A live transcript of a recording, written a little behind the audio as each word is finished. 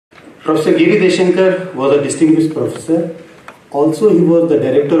Professor Giri Deshingkar was a distinguished professor. Also, he was the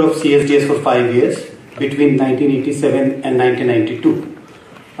director of CSDS for 5 years between 1987 and 1992.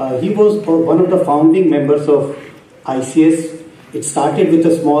 He was one of the founding members of ICS. It started with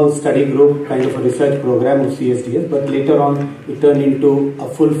a small study group, kind of a research program of CSDS, but later on it turned into a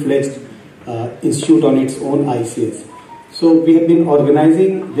full-fledged institute on its own, ICS. So we have been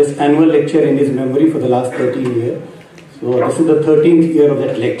organizing this annual lecture in his memory for the last 13 years. So this is the 13th year of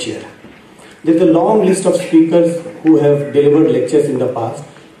that lecture. There is a long list of speakers who have delivered lectures in the past.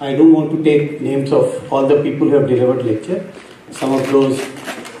 I don't want to take names of all the people who have delivered lecture. Some of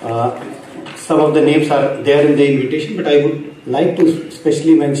the names are there in the invitation, but I would like to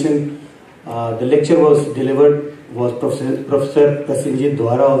specially mention the lecture was Professor Prasenjit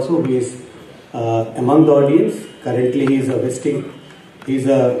Duara also, who is among the audience. Currently he is a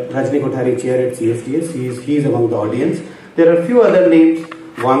Rajni Kothari chair at CSDS. He is among the audience. There are a few other names: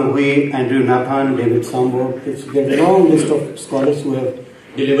 Wang, Andrew Nathan, David Shambaug. There is a long list of scholars who have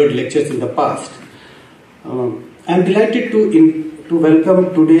delivered lectures in the past. I am delighted to welcome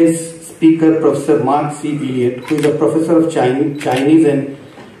today's speaker, Professor Mark C. Elliott, who is a professor of Chinese and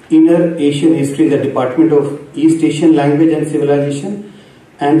Inner Asian History in the Department of East Asian Language and Civilization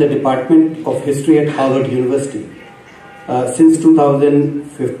and the Department of History at Harvard University. Since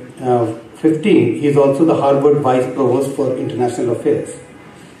 2015, he is also the Harvard Vice Provost for International Affairs.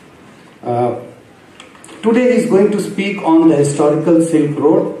 Today he is going to speak on the historical Silk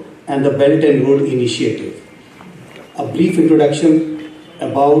Road and the Belt and Road Initiative. A brief introduction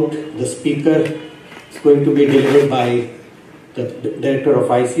about the speaker is going to be delivered by the Director of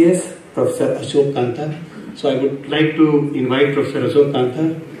ICS, Professor Ashok Kanta. So I would like to invite Professor Ashok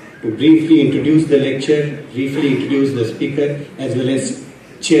Kanta to briefly introduce the lecture, briefly introduce the speaker, as well as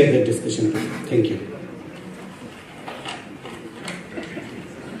chair the discussion. Thank you.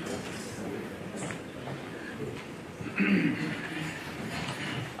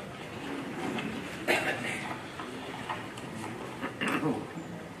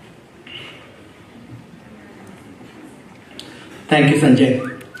 Thank you, Sanjay.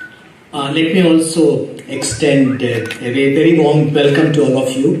 Let me also extend a very warm welcome to all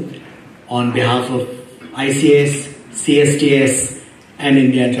of you on behalf of ICS, CSDS and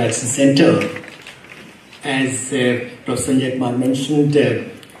India Interaction Center. As Professor Sanjay mentioned,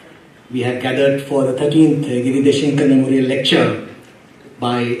 we have gathered for the 13th Giri Deshingkar Memorial Lecture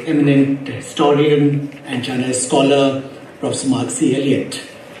by eminent historian and China scholar, Professor Mark C. Elliott.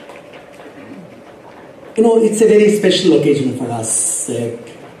 You know, it's a very special occasion for us.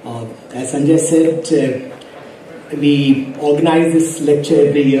 As Sanjay said, we organize this lecture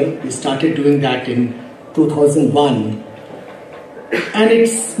every year. We started doing that in 2001. And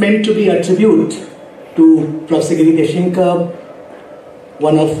it's meant to be a tribute to Professor Giri Deshingkar,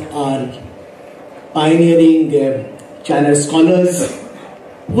 one of our pioneering China scholars,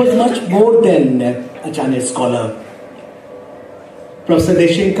 who was much more than a China scholar. Professor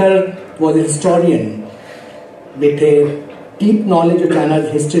Deshingkar was a historian with a deep knowledge of China's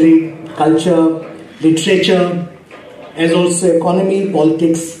history, culture, literature, as also economy,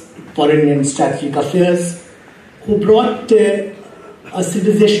 politics, foreign and strategic affairs, who brought a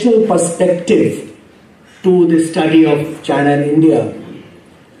civilizational perspective to the study of China and India.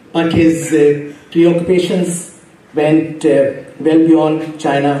 But his preoccupations went well beyond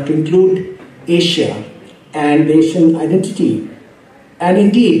China to include Asia and Asian identity, and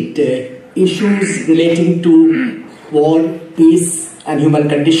indeed issues relating to war, peace and human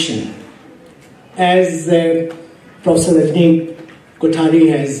condition. As Professor Rajni Kothari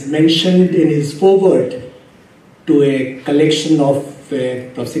has mentioned in his foreword to a collection of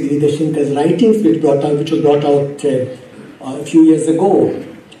Professor Giri Deshingkar's writings which was brought out a few years ago,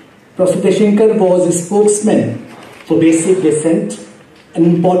 Professor Deshinkar was a spokesman for basic dissent, an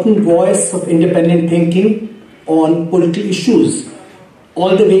important voice of independent thinking on political issues,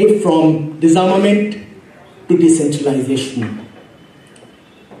 all the way from disarmament to decentralization.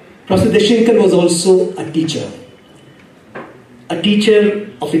 Professor Deshinkar was also a teacher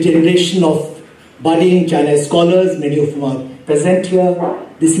of a generation of budding China scholars, many of whom are present here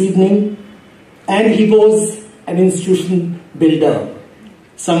this evening, and he was an institution builder,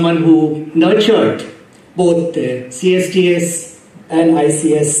 someone who nurtured both CSDS and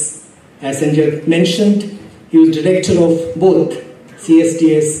ICS. As Sanjay mentioned, he was director of both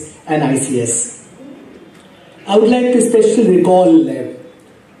CSDS and ICS. I would like to especially recall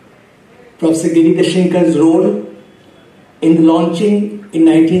Professor Giri Deshinkar's role in the launching in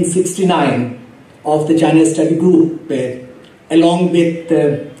 1969 of the China Study Group, along with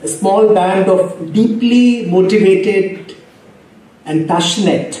a small band of deeply motivated and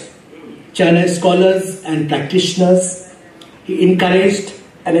passionate China's scholars and practitioners. He encouraged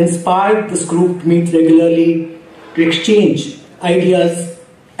and inspired this group to meet regularly, to exchange ideas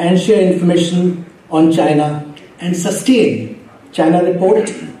and share information on China and sustain China Report,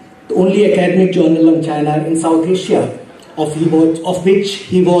 the only academic journal on China in South Asia, of which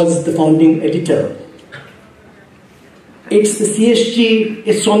he was the founding editor. It's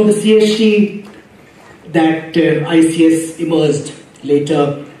from the CSG that ICS emerged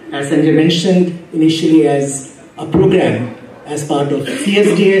later, as Sanjay mentioned, initially as a program as part of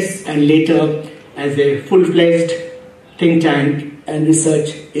CSDS and later as a full-fledged think tank and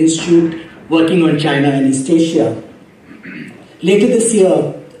research institute working on China and East Asia. Later this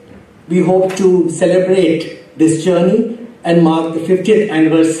year, we hope to celebrate this journey and mark the 50th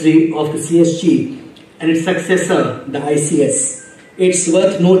anniversary of the CSG and its successor, the ICS. It's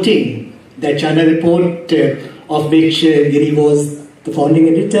worth noting that China Report, of which Giri was the founding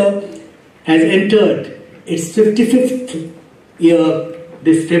editor, has entered its 55th year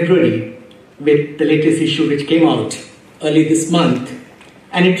this February with the latest issue which came out early this month,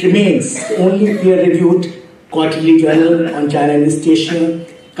 and it remains the only peer-reviewed quarterly journal on China and East Asia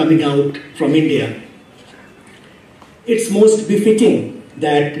coming out from India. It's most befitting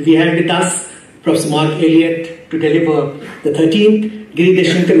that we have with us Professor Mark Elliott to deliver the 13th Giri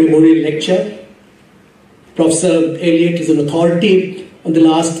Deshingkar Memorial Lecture. Professor Elliott is an authority on the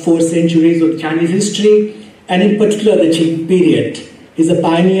last 4 centuries of Chinese history, and in particular the Qing period. He is a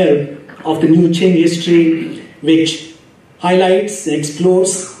pioneer of the new Qing history, which highlights and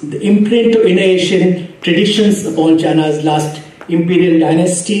explores the imprint of Indo-Asian traditions upon China's last imperial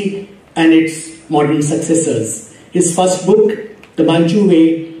dynasty and its modern successors. His first book, The Manchu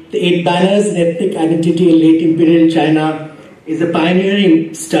Way, The 8 Banners and Ethnic Identity in Late Imperial China, is a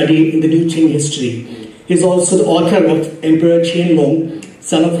pioneering study in the new Qing history. He is also the author of Emperor Qianlong,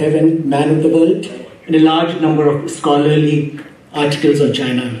 Son of Heaven, Man of the World, and a large number of scholarly articles on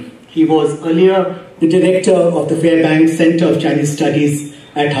China. He was earlier the director of the Fairbanks Center of Chinese Studies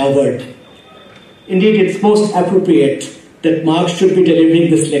at Harvard. Indeed, it's most appropriate that Mark should be delivering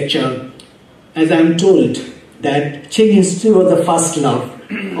this lecture, as I am told that Qing history was the first love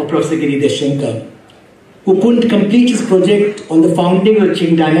of Professor Giri Deshingkar, who couldn't complete his project on the founding of the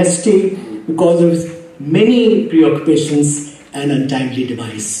Qing dynasty because of his many preoccupations and untimely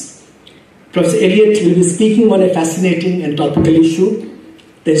demise. Professor Elliott will be speaking on a fascinating and topical issue,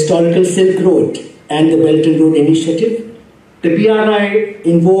 the historical Silk Road and the Belt and Road Initiative. The BRI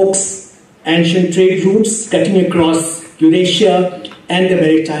invokes ancient trade routes cutting across Eurasia and the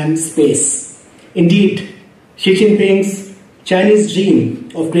maritime space. Indeed, Xi Jinping's Chinese dream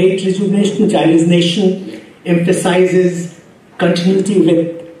of great rejuvenation of the Chinese nation emphasizes continuity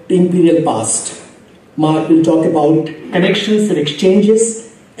with the imperial past. Mark will talk about connections and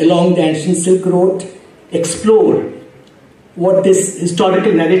exchanges along the ancient Silk Road, explore what this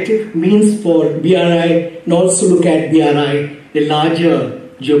historical narrative means for BRI, and also look at BRI in a larger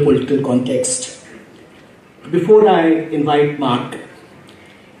geopolitical context. Before I invite Mark,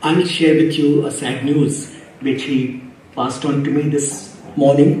 I'll share with you a sad news which he passed on to me this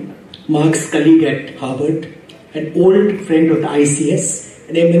morning. Mark's colleague at Harvard, an old friend of the ICS,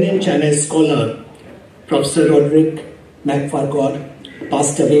 an eminent China scholar, Professor Roderick McFargore,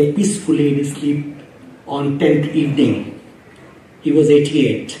 passed away peacefully in his sleep on 10th evening. He was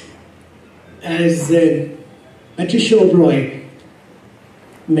 88. As Patricia O'Brien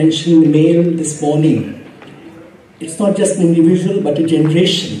mentioned in the mail this morning, it's not just an individual but a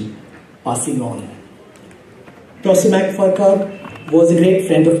generation passing on. Professor McFargore was a great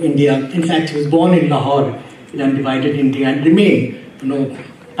friend of India. In fact, he was born in Lahore in undivided India and remained,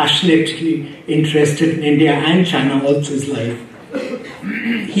 passionately interested in India and China all through his life.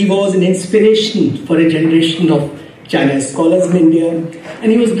 He was an inspiration for a generation of China scholars in India,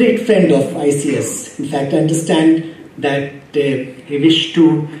 and he was a great friend of ICS. In fact, I understand that he wished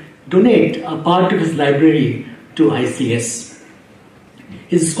to donate a part of his library to ICS.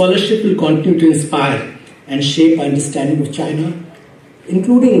 His scholarship will continue to inspire and shape our understanding of China,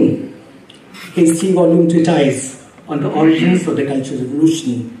 including his 3-volume treatise on the origins of the Cultural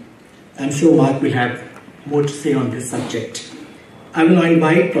Revolution. I'm sure Mark will have more to say on this subject. I will now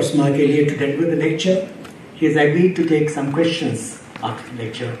invite Professor Mark Elliott to deliver the lecture. He has agreed to take some questions after the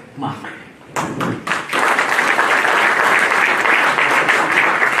lecture. Mark.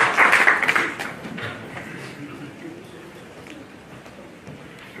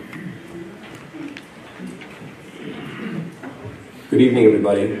 Good evening,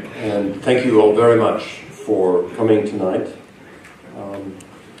 everybody, and thank you all very much for coming tonight.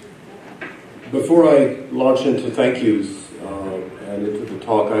 Before I launch into thank yous and into the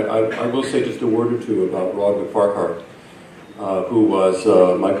talk. I will say just a word or two about Rod McFarquhar, who was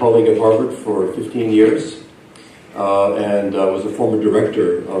my colleague at Harvard for 15 years and was a former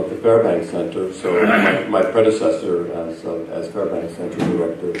director of the Fairbanks Center, so my predecessor as Fairbanks Center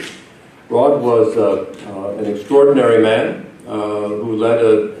director. Rod was an extraordinary man who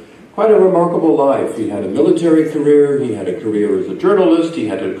led quite a remarkable life. He had a military career, he had a career as a journalist, he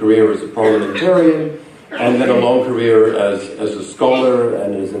had a career as a parliamentarian, and then a long career as a scholar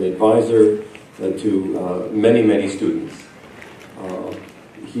and as an advisor to many, many students.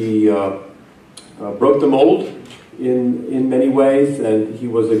 He broke the mold in many ways, and he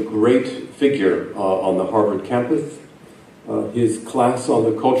was a great figure on the Harvard campus. His class on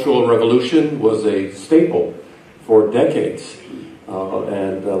the Cultural Revolution was a staple for decades.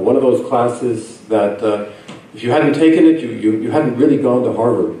 And one of those classes that if you hadn't taken it, you hadn't really gone to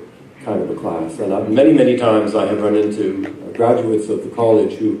Harvard kind of a class. And many, many times I have run into graduates of the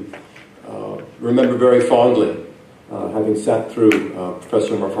college who remember very fondly having sat through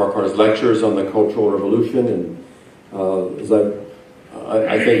Professor McFarquhar's lectures on the Cultural Revolution, and as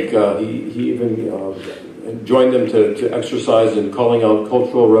I think he even joined them to exercise in calling out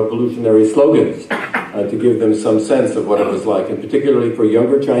cultural revolutionary slogans to give them some sense of what it was like, and particularly for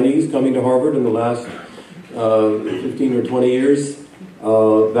younger Chinese coming to Harvard in the last 15 or 20 years,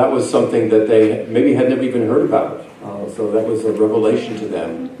 that was something that they maybe had never even heard about. So that was a revelation to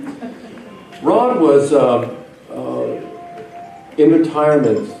them. Rod was in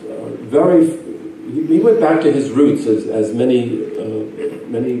retirement. He went back to his roots, as many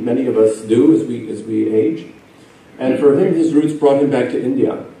of us do as we age. And for him, his roots brought him back to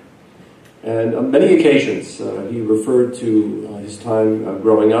India. And on many occasions, he referred to his time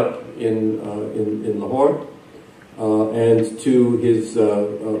growing up in Lahore, and to his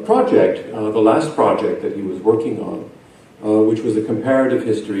project, the last project that he was working on, which was a comparative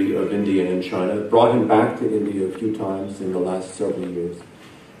history of India and China. It brought him back to India a few times in the last several years.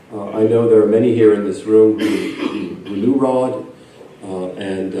 I know there are many here in this room who knew Rod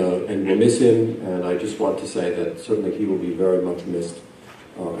and will miss him, and I just want to say that certainly he will be very much missed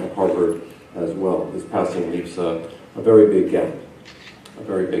at Harvard as well. His passing leaves a very big gap, a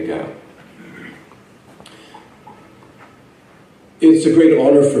very big gap. It's a great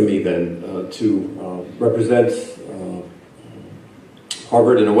honor for me then to represent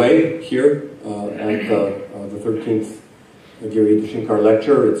Harvard in a way here at the 13th Giri Deshingkar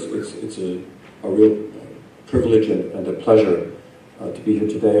lecture. It's a real privilege and a pleasure to be here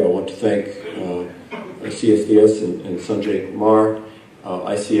today. I want to thank CSDS and Sanjay Kumar,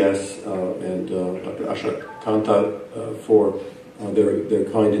 ICS, and Dr. Asha Kanta for their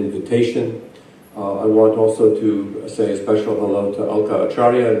kind invitation. I want also to say a special hello to Alka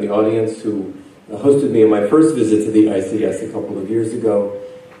Acharya in the audience, who hosted me on my first visit to the ICS a couple of years ago.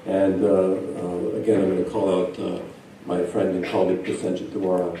 And again, I'm going to call out my friend and colleague Prasenjit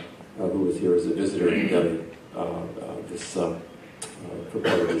Duara, who was here as a visitor in Delhi for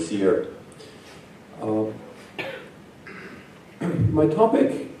part of this year. My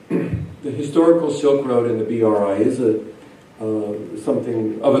topic, the historical Silk Road and the BRI, is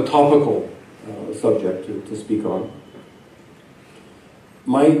something of a topical subject to speak on.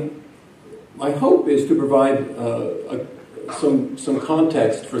 My hope is to provide some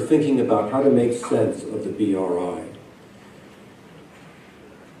context for thinking about how to make sense of the BRI.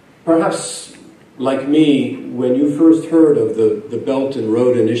 Perhaps, like me, when you first heard of the Belt and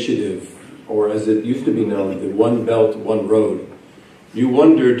Road Initiative, or as it used to be known, the One Belt, One Road, you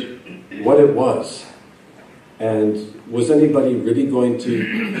wondered what it was. And was anybody really going to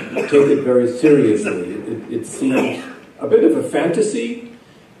take it very seriously? It seemed a bit of a fantasy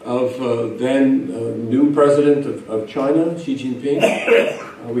of then new president of China, Xi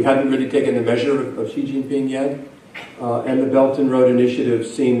Jinping. We hadn't really taken the measure of Xi Jinping yet. And the Belt and Road Initiative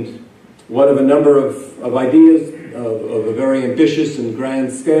seemed one of a number of ideas of a very ambitious and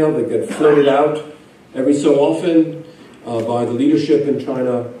grand scale that get floated out every so often by the leadership in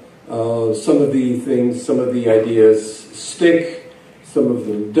China. Some of the things, some of the ideas stick, some of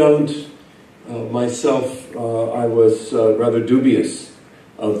them don't. Myself, I was rather dubious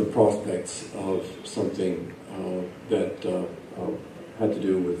of the prospects of something that had to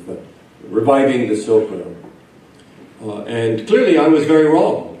do with reviving the Silk Road. And clearly I was very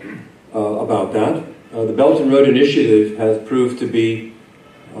wrong about that. The Belt and Road Initiative has proved to be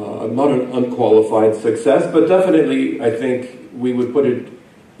not an unqualified success, but definitely I think we would put it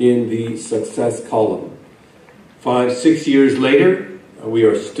in the success column. 5-6 years later, we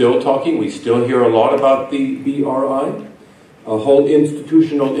are still talking, we still hear a lot about the BRI. A whole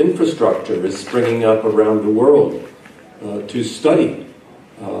institutional infrastructure is springing up around the world to study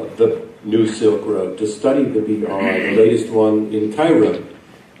the new Silk Road, to study the BRI, the latest one in Cairo,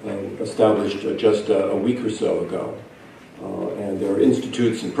 established just a week or so ago. And there are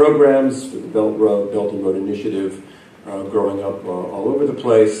institutes and programs for the Belt and Road Initiative growing up all over the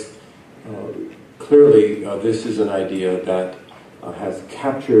place. Clearly, this is an idea that has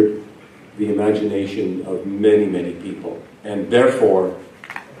captured the imagination of many, many people, and therefore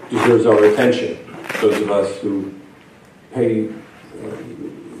deserves our attention. Those of us who pay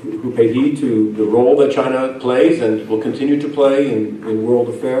heed to the role that China plays and will continue to play in world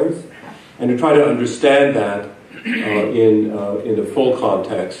affairs, and to try to understand that in a full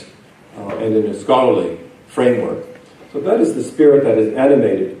context and in a scholarly framework. So that is the spirit that has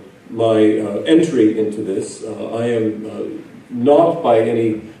animated my entry into this. I am not by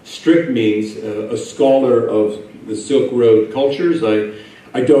any strict means a scholar of the Silk Road cultures.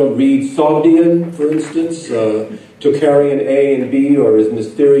 I don't read Sogdian, for instance. Tocharian A and B are as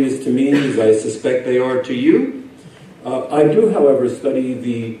mysterious to me as I suspect they are to you. I do, however, study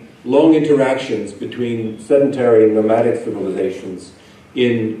the long interactions between sedentary and nomadic civilizations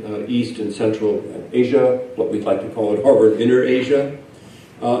in East and Central Asia, what we'd like to call at Harvard, Inner Asia.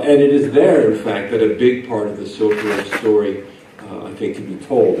 And it is there, in fact, that a big part of the Silk Road story, I think, can be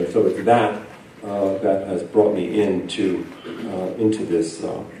told. And so it's that that has brought me into this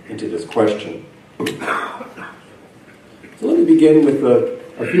question. So let me begin with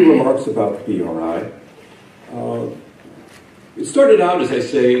a few remarks about the BRI. It started out, as I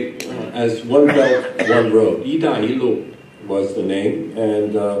say, as One Belt, One Road. 一带一路 was the name,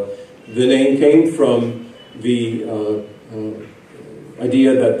 and the name came from the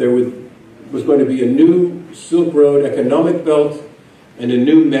idea that there was going to be a new Silk Road economic belt and a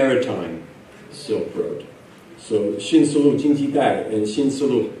new maritime Silk Road. So 新丝路经济带 and 新丝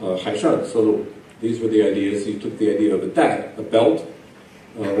路海上丝路. These were the ideas. You took the idea of a belt,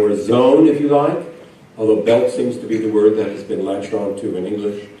 or a zone, if you like, although belt seems to be the word that has been latched onto in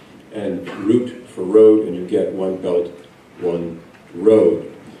English, and route for road, and you get one belt, one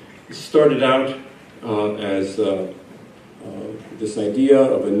road. It started out as this idea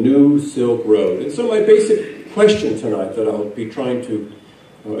of a new Silk Road. And so my basic question tonight that I'll be trying to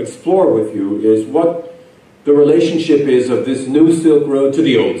explore with you is what the relationship is of this new Silk Road to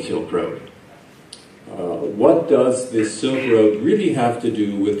the old Silk Road. What does this Silk Road really have to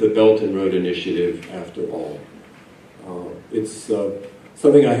do with the Belt and Road Initiative after all? It's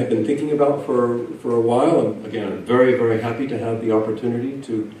something I have been thinking about for a while, and again, I'm very, very happy to have the opportunity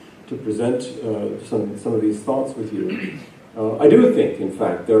to present some of these thoughts with you. I do think, in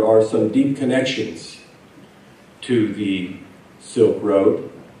fact, there are some deep connections to the Silk Road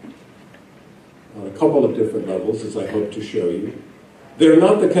on a couple of different levels, as I hope to show you. They're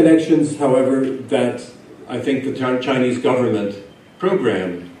not the connections, however, that I think the Chinese government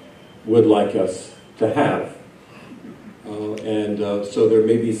program would like us to have. So there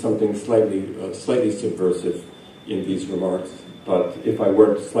may be something slightly subversive in these remarks, but if I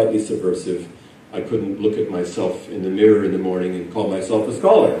weren't slightly subversive, I couldn't look at myself in the mirror in the morning and call myself a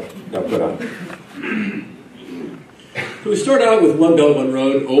scholar. Now put on. So we start out with One Belt, One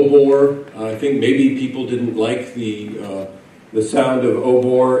Road, Obor. I think maybe people didn't like the sound of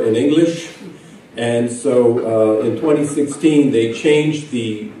Obor in English, and so in 2016 they changed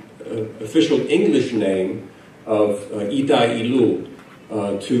the official English name of 一带一路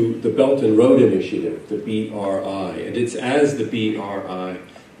to the Belt and Road Initiative, the BRI, and it's as the BRI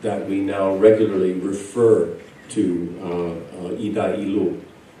that we now regularly refer to 一带一路.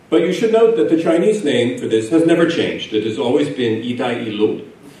 But you should note that the Chinese name for this has never changed. It has always been 一带一路.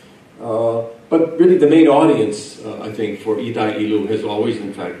 But really the main audience, I think, for 一带一路 has always,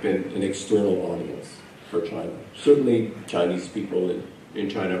 in fact, been an external audience for China. Certainly Chinese people in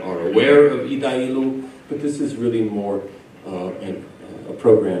China are aware of 一带一路, but this is really more a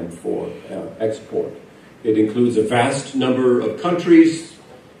program for export. It includes a vast number of countries.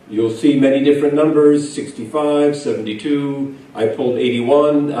 You'll see many different numbers, 65, 72. I pulled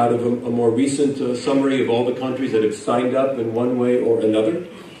 81 out of a more recent summary of all the countries that have signed up in one way or another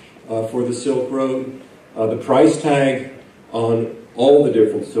for the Silk Road. The price tag on all the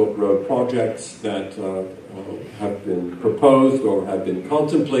different Silk Road projects that have been proposed or have been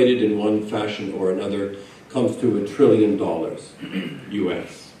contemplated in one fashion or another comes to $1 trillion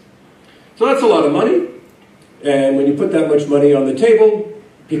US. So that's a lot of money, and when you put that much money on the table,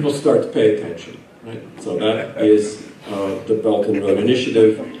 people start to pay attention, right? So that is the Belt and Road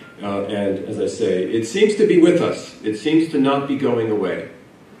Initiative, and as I say, it seems to be with us. It seems to not be going away.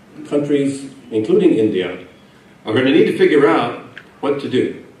 Countries, including India, are going to need to figure out what to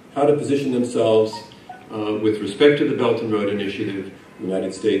do, how to position themselves with respect to the Belt and Road Initiative, The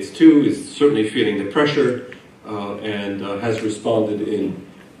United States, too, is certainly feeling the pressure and has responded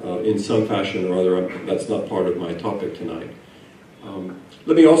in some fashion or other. That's not part of my topic tonight.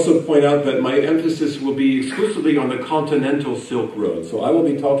 Let me also point out that my emphasis will be exclusively on the continental Silk Road. So I will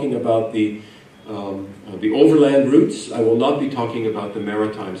be talking about the overland routes. I will not be talking about the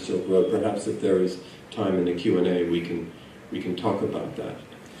maritime Silk Road. Perhaps if there is time in the Q&A, we can talk about that.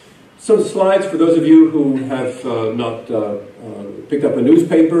 Some slides for those of you who have not picked up a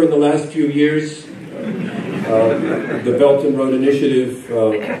newspaper in the last few years. The Belt and Road Initiative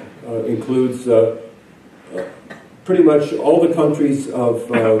includes pretty much all the countries of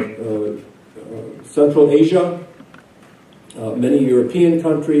Central Asia, many European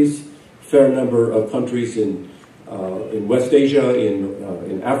countries, fair number of countries in West Asia,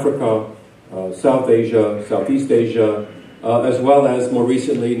 in Africa, South Asia, Southeast Asia, as well as, more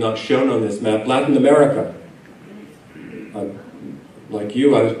recently, not shown on this map, Latin America. Like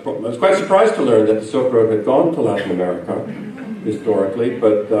you, I was quite surprised to learn that the Silk Road had gone to Latin America, historically,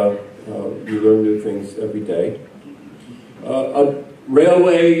 but you learn new things every day.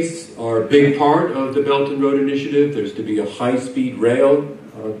 Railways are a big part of the Belt and Road Initiative. There's to be a high-speed rail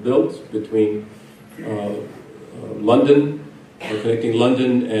built between London, connecting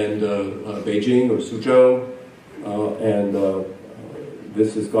London and Beijing or Suzhou, and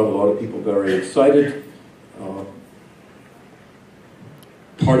this has got a lot of people very excited.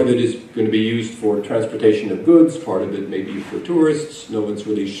 Part of it is going to be used for transportation of goods, part of it may be for tourists, no one's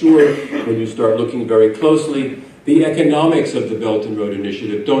really sure. When you start looking very closely, the economics of the Belt and Road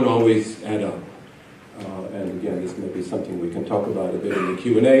Initiative don't always add up. And again, this may be something we can talk about a bit in the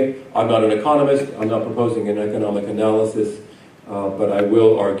Q&A. I'm not an economist, I'm not proposing an economic analysis, but I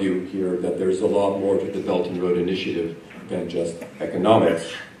will argue here that there's a lot more to the Belt and Road Initiative than just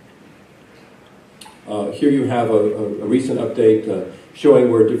economics. Here you have a recent update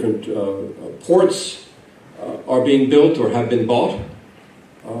showing where different ports are being built or have been bought,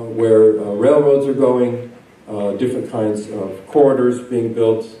 where railroads are going, different kinds of corridors being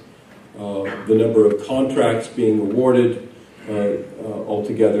built, the number of contracts being awarded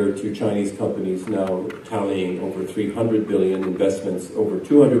altogether to Chinese companies now tallying over 300 billion investments, over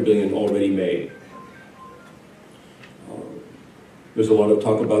 200 billion already made. There's a lot of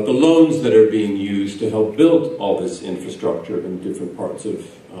talk about the loans that are being used to help build all this infrastructure in different parts of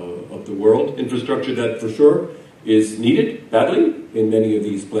the world. Infrastructure that, for sure, is needed badly in many of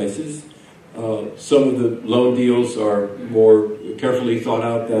these places. Some of the loan deals are more carefully thought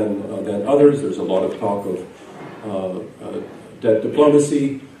out than others. There's a lot of talk of debt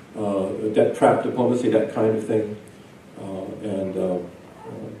diplomacy, debt trap diplomacy, that kind of thing. And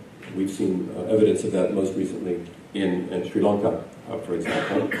we've seen evidence of that most recently in Sri Lanka, for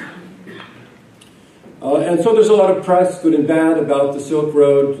example. And so there's a lot of press, good and bad, about the Silk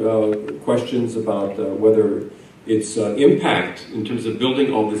Road, questions about whether its impact in terms of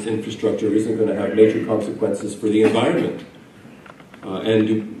building all this infrastructure isn't going to have major consequences for the environment.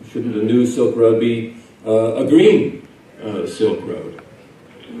 And shouldn't the new Silk Road be a green Silk Road?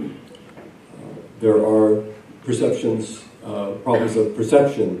 There are perceptions, problems of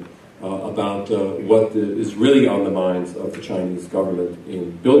perception about what is really on the minds of the Chinese government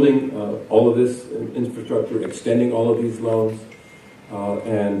in building all of this infrastructure, extending all of these loans,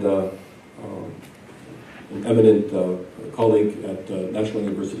 and an eminent colleague at National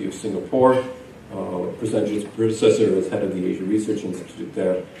University of Singapore, Prasenjit's predecessor as head of the Asia Research Institute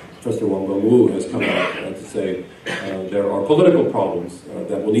there, Professor Wang has come out to say there are political problems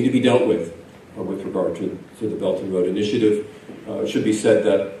that will need to be dealt with regard to the Belt and Road Initiative. It should be said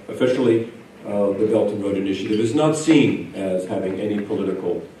that officially the Belt and Road Initiative is not seen as having any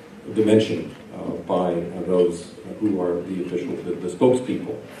political dimension by those who are the official, the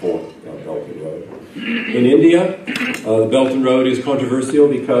spokespeople for Belt and Road. In India, the Belt and Road is controversial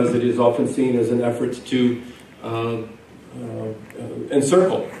because it is often seen as an effort to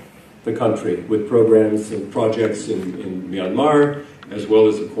encircle the country with programs and projects in Myanmar, as well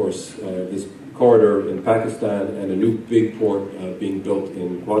as, of course, this corridor in Pakistan and a new big port being built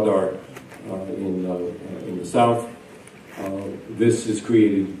in Gwadar in the south. This has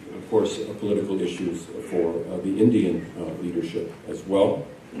created, of course, political issues for the Indian leadership as well.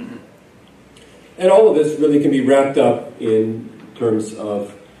 And all of this really can be wrapped up in terms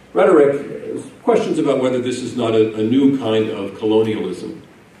of rhetoric, questions about whether this is not a new kind of colonialism.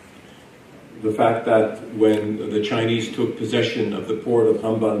 The fact that when the Chinese took possession of the port of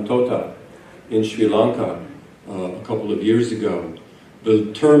Hambantota in Sri Lanka a couple of years ago,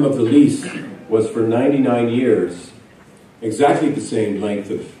 the term of the lease was for 99 years, exactly the same length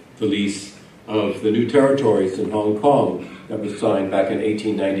of the lease of the new territories in Hong Kong that was signed back in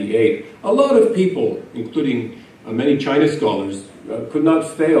 1898. A lot of people, including many China scholars, could not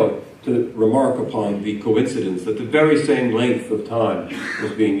fail to remark upon the coincidence that the very same length of time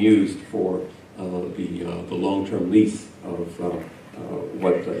was being used for the long-term lease of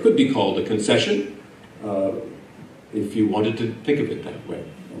what could be called a concession, if you wanted to think of it that way,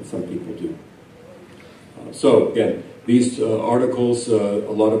 and some people do. So again, these articles,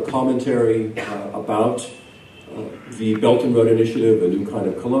 a lot of commentary about the Belt and Road Initiative, a new kind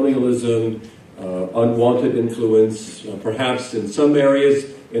of colonialism, unwanted influence, perhaps in some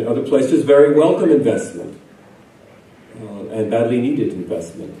areas, in other places, very welcome investment, and badly needed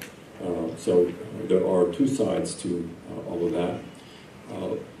investment. So there are two sides to all of that.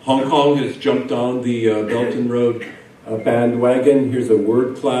 Hong Kong has jumped on the Belt and Road bandwagon. Here's a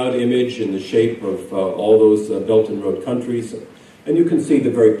word cloud image in the shape of all those Belt and Road countries. And you can see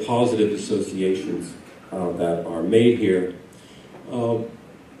the very positive associations that are made here.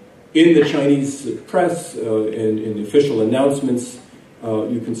 In the Chinese press, and in the official announcements,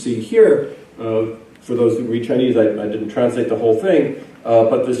 you can see here, for those who read Chinese, I didn't translate the whole thing,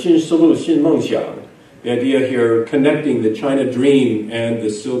 but the Xin Shilu, Xin Mengxiang, the idea here connecting the China Dream and the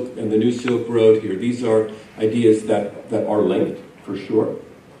Silk and the New Silk Road here. These are ideas that are linked, for sure.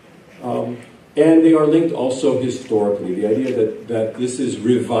 And they are linked also historically. The idea that this is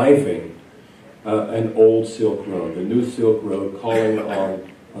reviving an old Silk Road, a new Silk Road, calling on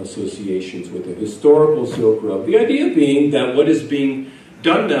associations with the historical Silk Road. The idea being that what is being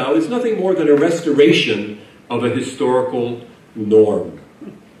done now is nothing more than a restoration of a historical norm,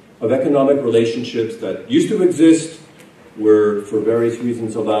 of economic relationships that used to exist, were for various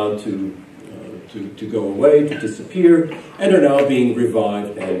reasons allowed to go away, to disappear, and are now being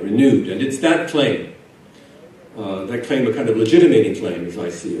revived and renewed. And it's that claim, a kind of legitimating claim, as I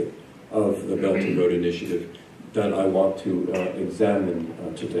see it, of the Belt and Road Initiative, that I want to examine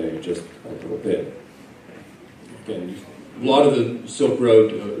today just a little bit. Again, a lot of the Silk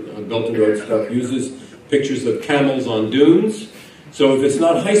Road, Belt and Road stuff uses pictures of camels on dunes. So if it's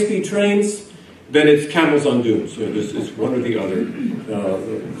not high-speed trains, then it's camels on dunes. So this is one or the other,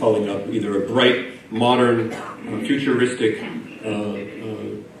 calling up either a bright, modern, futuristic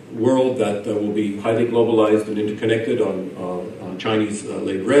world that will be highly globalized and interconnected on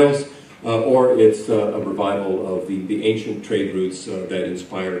Chinese-laid rails, or it's a revival of the ancient trade routes that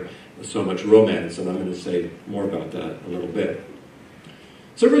inspire so much romance, and I'm going to say more about that a little bit.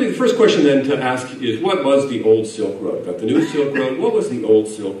 So really the first question then to ask is, what was the old Silk Road? Got the new Silk Road, what was the old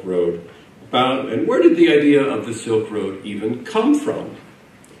Silk Road about, and where did the idea of the Silk Road even come from?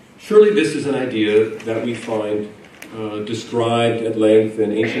 Surely this is an idea that we find described at length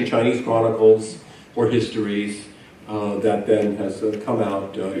in ancient Chinese chronicles or histories, that then has come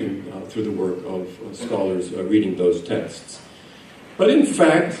out through the work of scholars reading those texts. But in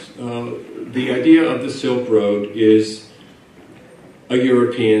fact, the idea of the Silk Road is a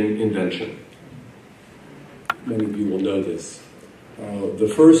European invention. Many of you will know this. The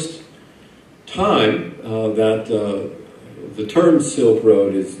first time that the term Silk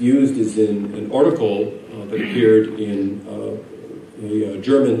Road is used is in an article that appeared in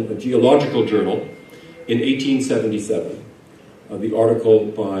a geological journal in 1877. The article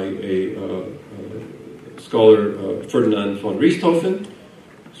by a scholar, Ferdinand von Richthofen,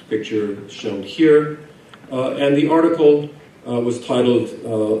 this picture is shown here, and the article was titled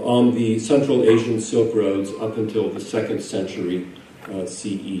On the Central Asian Silk Roads Up Until the 2nd Century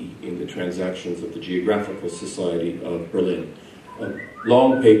CE in the Transactions of the Geographical Society of Berlin. A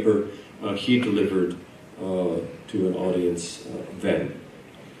long paper he delivered to an audience then.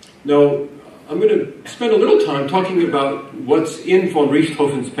 Now, I'm going to spend a little time talking about what's in von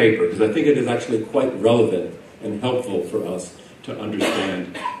Richthofen's paper, because I think it is actually quite relevant and helpful for us to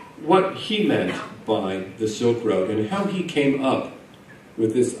understand what he meant by the Silk Road and how he came up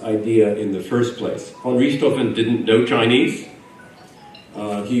with this idea in the first place. Von Richthofen didn't know Chinese.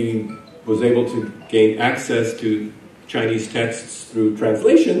 He was able to gain access to Chinese texts through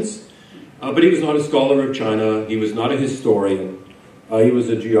translations, but he was not a scholar of China. He was not a historian. He was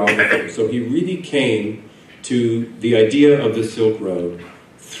a geographer. So he really came to the idea of the Silk Road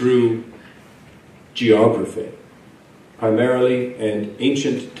through geography, primarily, and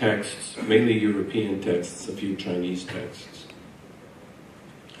ancient texts, mainly European texts, a few Chinese texts.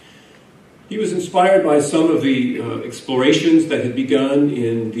 He was inspired by some of the explorations that had begun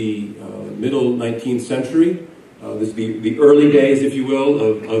in the middle 19th century. This is the early days, if you will,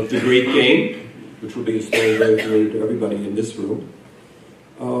 of the Great Game, which will be a story very familiar to everybody in this room.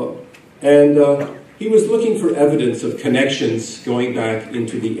 And he was looking for evidence of connections going back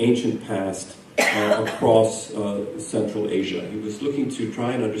into the ancient past across Central Asia. He was looking to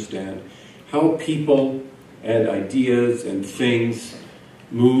try and understand how people and ideas and things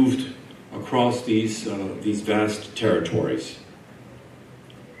moved across these vast territories.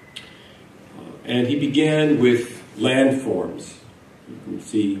 And he began with landforms. You can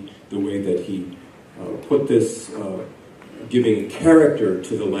see the way that he put this, giving a character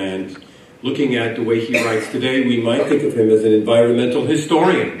to the land. Looking at the way he writes today, we might think of him as an environmental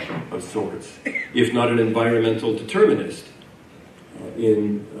historian of sorts, if not an environmental determinist,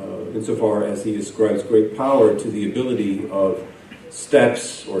 insofar as he ascribes great power to the ability of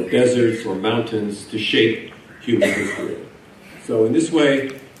steppes or deserts or mountains to shape human history. So in this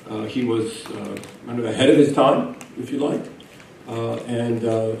way, he was kind of ahead of his time, if you like, and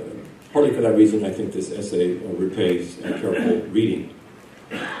partly for that reason, I think this essay repays careful reading.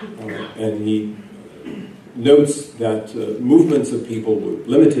 And he notes that movements of people were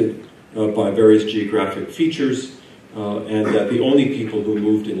limited by various geographic features, and that the only people who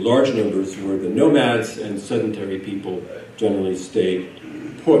moved in large numbers were the nomads, and sedentary people generally stayed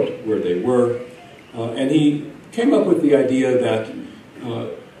put where they were. And he came up with the idea that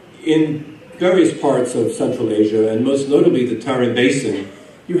in various parts of Central Asia, and most notably the Tarim Basin,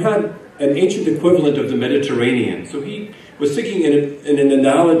 you had an ancient equivalent of the Mediterranean. So he was thinking in an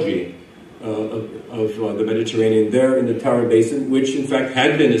analogy of the Mediterranean there in the Tarim Basin, which in fact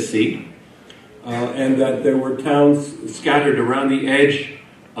had been a sea, and that there were towns scattered around the edge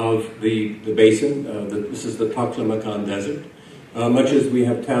of the basin. This is the Taklamakan Desert, much as we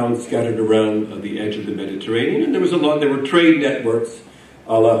have towns scattered around the edge of the Mediterranean. And there were trade networks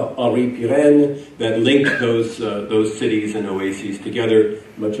a la Henri Pirenne that linked those cities and oases together,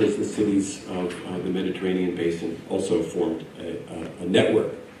 much as the cities of the Mediterranean basin also formed a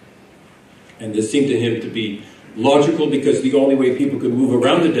network. And this seemed to him to be logical because the only way people could move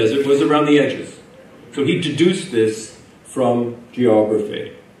around the desert was around the edges. So he deduced this from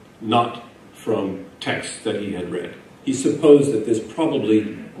geography, not from texts that he had read. He supposed that this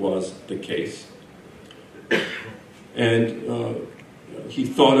probably was the case. And he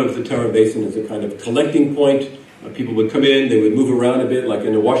thought of the Tarim Basin as a kind of collecting point. People would come in, they would move around a bit like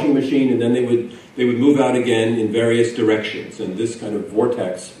in a washing machine, and then they would move out again in various directions. And this kind of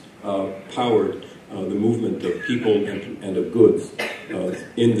vortex powered the movement of people and of goods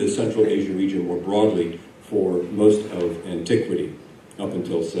in the Central Asia region more broadly for most of antiquity, up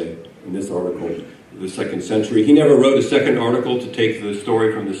until, say, in this article, the 2nd century. He never wrote a second article to take the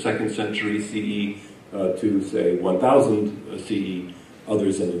story from the 2nd century CE to, say, 1000 CE.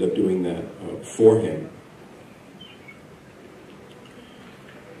 Others ended up doing that for him.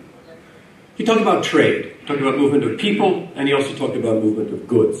 He talked about trade, he talked about movement of people, and he also talked about movement of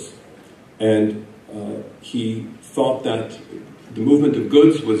goods. And he thought that the movement of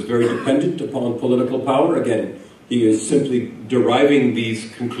goods was very dependent upon political power. Again, he is simply deriving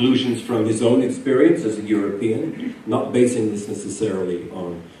these conclusions from his own experience as a European, not basing this necessarily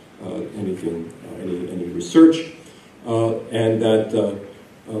on any research, and that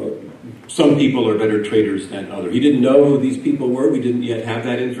some people are better traders than others. He didn't know who these people were. We didn't yet have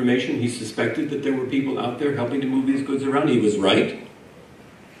that information. He suspected that there were people out there helping to move these goods around. He was right.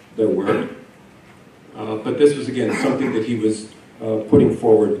 There were. But this was, again, something that he was putting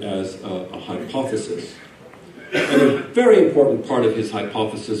forward as a hypothesis. And a very important part of his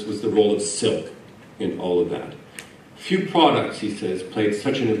hypothesis was the role of silk in all of that. Few products, he says, played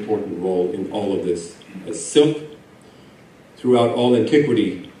such an important role in all of this as silk. Throughout all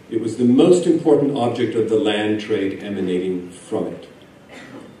antiquity, it was the most important object of the land trade emanating from it.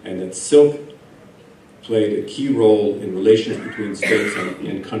 And that silk played a key role in relations between states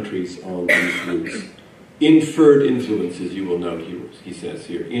and countries on these routes. Inferred influences, you will note, he says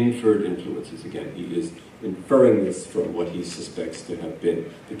here. Inferred influences. Again, he is inferring this from what he suspects to have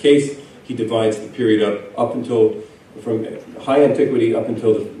been the case. He divides the period up until, from high antiquity up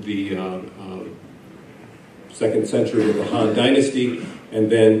until the 2nd century of the Han Dynasty,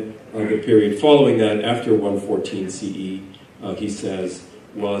 and then the period following that, after 114 CE, he says,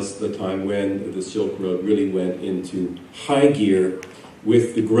 was the time when the Silk Road really went into high gear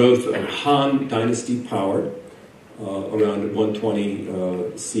with the growth of Han Dynasty power around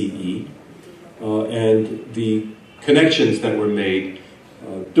 120 CE, and the connections that were made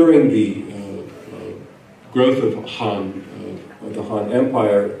during the growth of the Han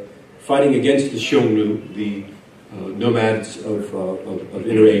Empire, fighting against the Xiongnu, the nomads of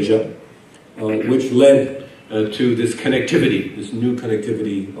Eurasia, which led to this connectivity, this new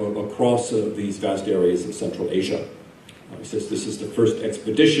connectivity across these vast areas of Central Asia. He says this is the first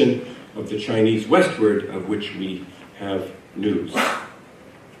expedition of the Chinese westward of which we have news.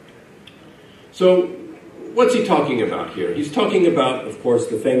 So, what's he talking about here? He's talking about, of course,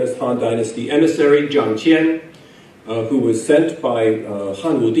 the famous Han Dynasty emissary, Zhang Qian, who was sent by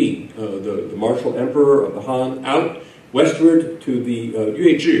Han Wudi, the martial emperor of the Han, out westward to the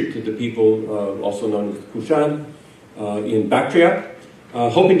Yuezhi, to the people also known as Kushan, in Bactria,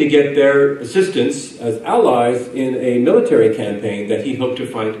 hoping to get their assistance as allies in a military campaign that he hoped to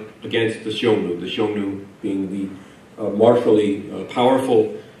fight against the Xiongnu being the martially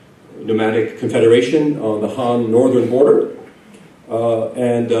powerful nomadic confederation on the Han northern border,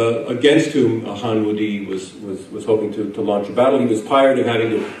 and against whom Han Wudi was hoping to launch a battle. He was tired of having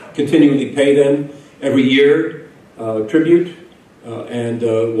to continually pay them every year tribute, and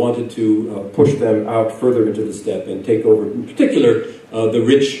wanted to push them out further into the steppe and take over, in particular, the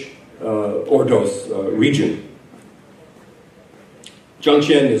rich Ordos region. Zhang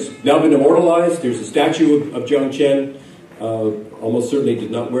Qian has now been immortalized. There's a statue of Zhang Qian. Almost certainly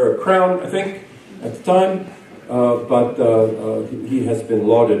did not wear a crown, I think, at the time, but he has been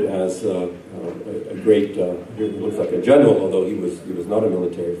lauded as a great, he looks like a general, although he was not a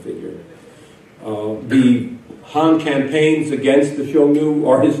military figure. The Han campaigns against the Xiongnu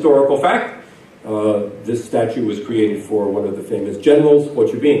are historical fact. This statue was created for one of the famous generals, Ho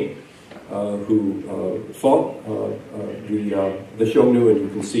Chi Minh, who fought the Xiongnu, and you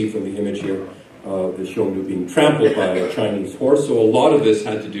can see from the image here the Xiongnu being trampled by a Chinese horse. So a lot of this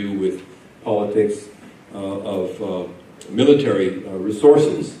had to do with politics of military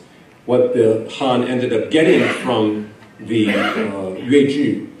resources. What the Han ended up getting from the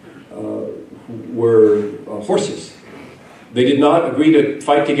Yuezhi were horses. They did not agree to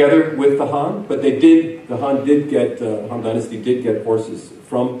fight together with the Han, but they did. The Han did get Han Dynasty did get horses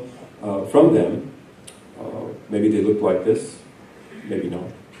from them. Maybe they looked like this, maybe not.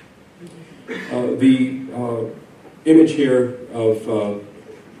 The image here of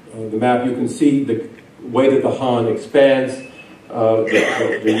the map, you can see the way that the Han expands.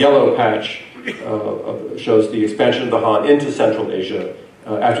 The yellow patch shows the expansion of the Han into Central Asia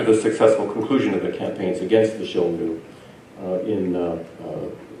after the successful conclusion of the campaigns against the Xiongnu in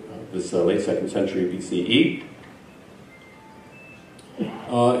this late 2nd century BCE.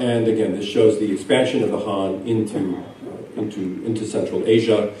 And again, this shows the expansion of the Han into Central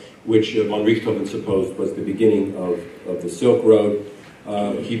Asia, which von Richthofen supposed was the beginning of the Silk Road.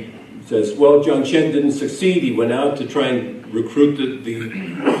 He says, well, Zhang Qian didn't succeed. He went out to try and recruit the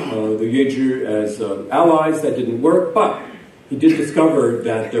Yuezhi as allies. That didn't work, but he did discover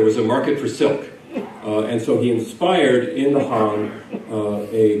that there was a market for silk. And so he inspired in the Han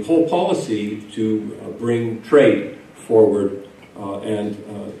a whole policy to bring trade forward. And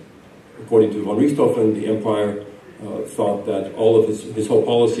according to von Richthofen, the empire thought that all of his whole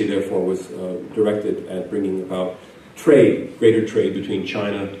policy, therefore, was directed at bringing about trade, greater trade between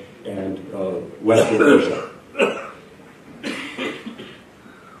China and Western Asia.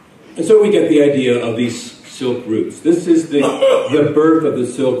 And so we get the idea of these silk routes. This is the birth of the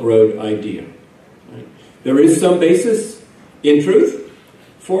Silk Road idea. Right? There is some basis in truth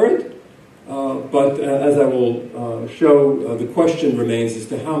for it, but as I will show, the question remains as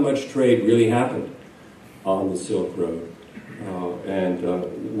to how much trade really happened on the Silk Road, and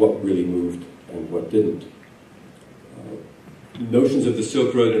what really moved and what didn't. Notions of the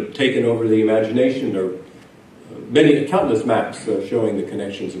Silk Road have taken over the imagination. There are countless maps showing the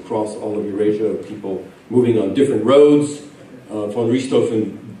connections across all of Eurasia, people moving on different roads. Von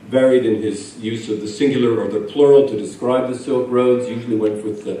Richthofen varied in his use of the singular or the plural to describe the Silk Roads, usually went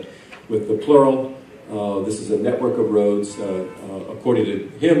with the plural. This is a network of roads, according to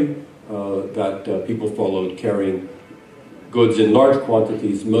him, that people followed carrying goods in large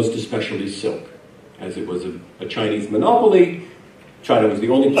quantities, most especially silk. As it was a Chinese monopoly, China was the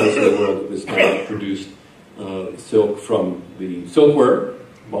only place in the world at this time that produced silk from the silkworm,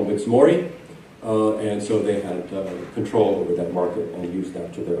 Bombyx mori, and so they had control over that market and used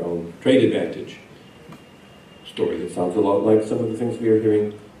that to their own trade advantage. Story that sounds a lot like some of the things we are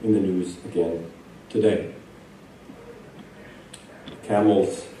hearing in the news again today.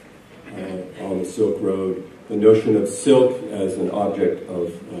 Camels on the Silk Road, the notion of silk as an object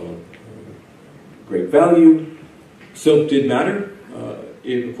of great value. Silk did matter,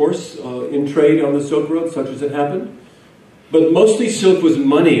 of course, in trade on the Silk Road, such as it happened. But mostly silk was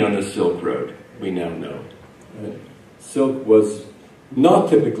money on the Silk Road, we now know. Right? Silk was not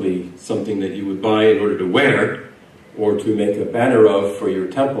typically something that you would buy in order to wear or to make a banner of for your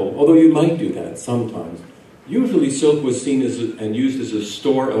temple, although you might do that sometimes. Usually silk was seen as and used as a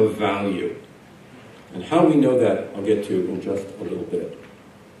store of value. And how we know that, I'll get to in just a little bit.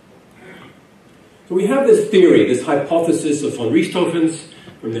 So we have this theory, this hypothesis of von Richthofen's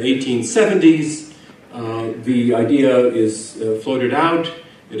from the 1870s. The idea is floated out.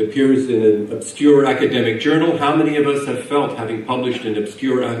 It appears in an obscure academic journal. How many of us have felt, having published in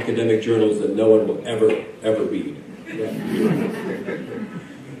obscure academic journals, that no one will ever read? Yeah.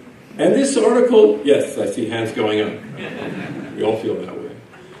 And this article, yes, I see hands going up. We all feel that way.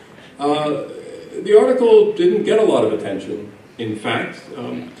 The article didn't get a lot of attention, in fact,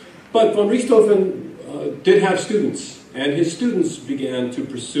 but von Richthofen did have students, and his students began to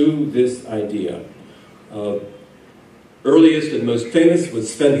pursue this idea. Earliest and most famous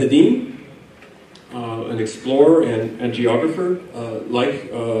was Sven Hedin, an explorer and geographer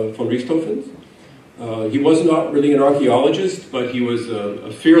like von Richthofen's. He was not really an archaeologist, but he was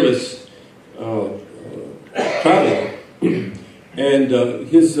a fearless traveler. And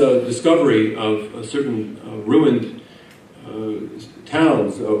his discovery of certain ruined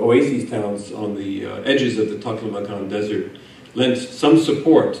towns, oasis towns on the edges of the Taklamakan Desert, lent some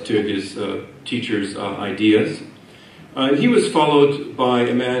support to his teacher's ideas. And he was followed by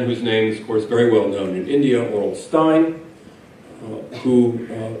a man whose name is, of course, very well known in India, Aurel Stein, who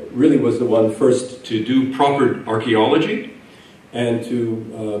really was the one first to do proper archaeology and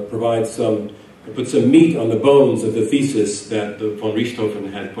to put some meat on the bones of the thesis that von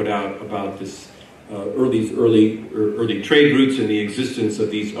Richthofen had put out about this early trade routes and the existence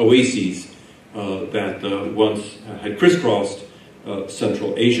of these oases that once had crisscrossed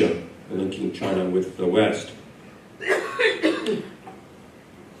Central Asia, linking China with the West.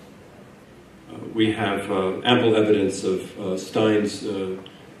 We have ample evidence of Stein's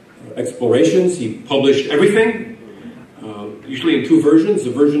explorations. He published everything, usually in two versions,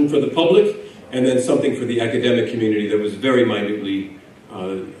 a version for the public and then something for the academic community that was very minutely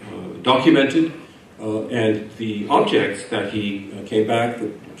documented. And the objects that he came back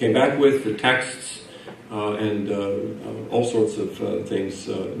with, the texts and all sorts of things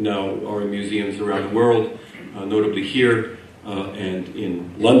now are in museums around the world, notably here and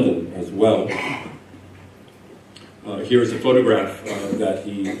in London as well. Here is a photograph that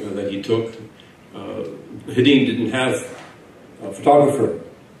he took. Hedin didn't have a photographer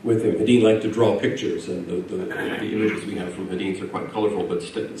with him. Hedin liked to draw pictures, and the images we have from Hedin's are quite colorful, but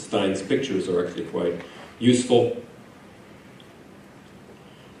Stein's pictures are actually quite useful.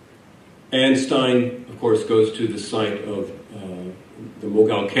 And Stein, of course, goes to the site of the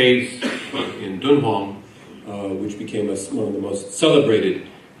Mogal Caves in Dunhuang, which became one of the most celebrated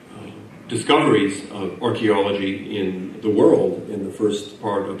discoveries of archaeology in the world in the first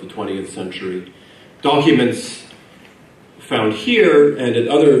part of the 20th century. Documents found here and at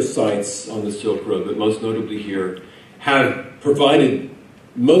other sites on the Silk Road, but most notably here, have provided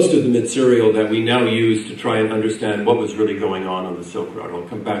most of the material that we now use to try and understand what was really going on the Silk Road. I'll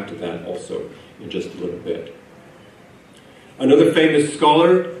come back to that also in just a little bit. Another famous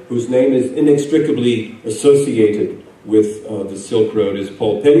scholar whose name is inextricably associated with the Silk Road is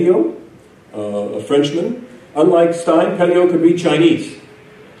Paul Pelliot, a Frenchman. Unlike Stein, Pelliot could read Chinese.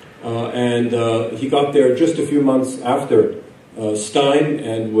 And he got there just a few months after Stein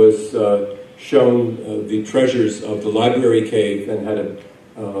and was shown the treasures of the library cave and had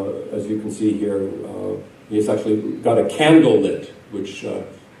as you can see here, he's actually got a candle lit, which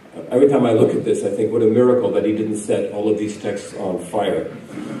every time I look at this, I think what a miracle that he didn't set all of these texts on fire.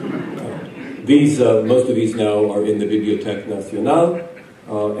 Most of these now are in the Bibliothèque Nationale,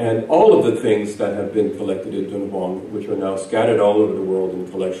 and all of the things that have been collected in Dunhuang, which are now scattered all over the world in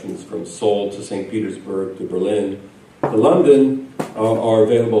collections from Seoul to St. Petersburg to Berlin to London, are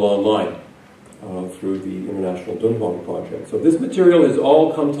available online through the International Dunhuang Project. So this material has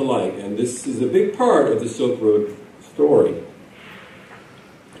all come to light, and this is a big part of the Silk Road story.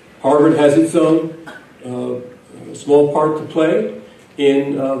 Harvard has its own small part to play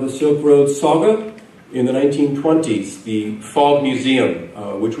in the Silk Road saga. In the 1920s, the Fog Museum,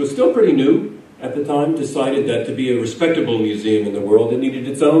 which was still pretty new at the time, decided that to be a respectable museum in the world, it needed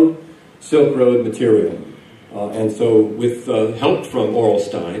its own Silk Road material. And so with help from Aurel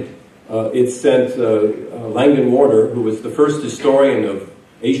Stein, it sent Langdon Warner, who was the first historian of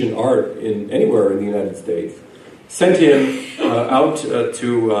Asian art anywhere in the United States, sent him out to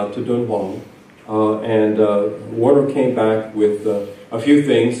Dunhuang, and Warner came back with a few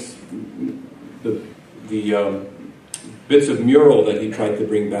things. The bits of mural that he tried to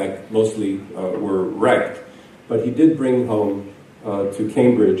bring back mostly were wrecked, but he did bring home to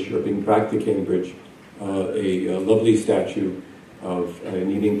Cambridge, or bring back to Cambridge, a lovely statue of a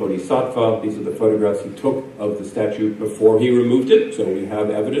kneeling bodhisattva. These are the photographs he took of the statue before he removed it, so we have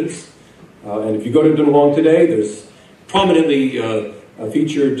evidence. And if you go to Dunhuang today, there's prominently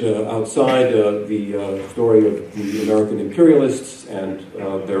featured outside the story of the American imperialists and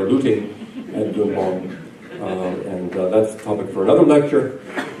their looting at Dunhuang. And that's a topic for another lecture,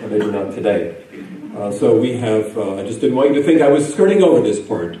 maybe not today. So we have, I just didn't want you to think I was skirting over this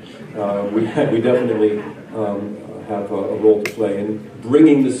part. We definitely have a role to play in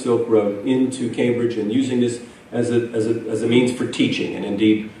bringing the Silk Road into Cambridge and using this as a means for teaching. And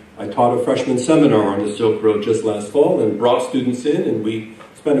indeed, I taught a freshman seminar on the Silk Road just last fall and brought students in, and we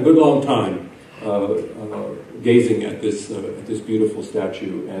spent a good long time gazing at this beautiful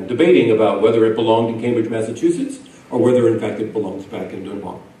statue and debating about whether it belonged in Cambridge, Massachusetts, or whether in fact it belongs back in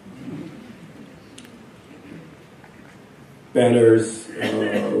Dunhuang. Banners,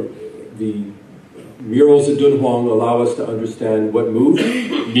 the murals at Dunhuang allow us to understand what moved.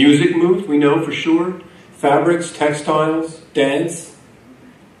 Music moved, we know for sure. Fabrics, textiles, dance,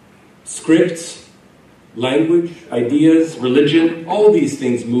 scripts, language, ideas, religion, all these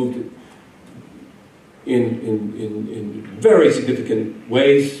things moved in very significant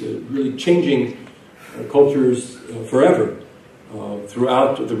ways, really changing cultures forever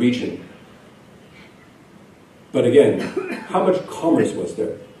throughout the region. But again, how much commerce was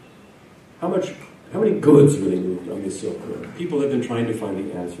there? How many goods really moved on this Silk Road? People have been trying to find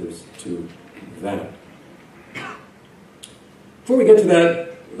the answers to that. Before we get to that,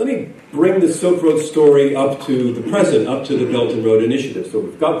 let me bring the Silk Road story up to the present, up to the Belt and Road Initiative. So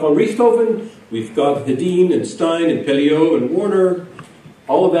we've got von Richthofen, we've got Hedin and Stein and Pelliot and Warner,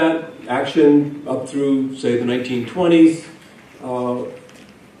 all of that action up through, say, the 1920s.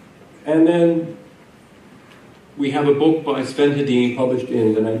 And then we have a book by Sven Hedin published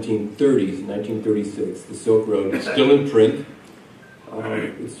in the 1930s, 1936, The Silk Road. It's still in print.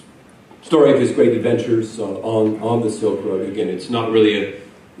 It's a story of his great adventures on the Silk Road. Again, it's not really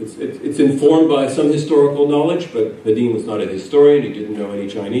it's informed by some historical knowledge, but Hedin was not a historian. He didn't know any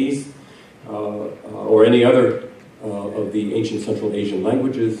Chinese or any other of the ancient Central Asian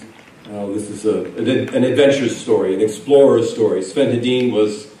languages. This is an adventure story, an explorer's story. Sven Hedin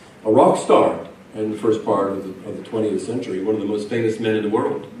was a rock star in the first part of the 20th century, one of the most famous men in the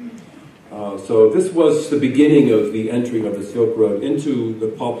world. So this was the beginning of the entry of the Silk Road into the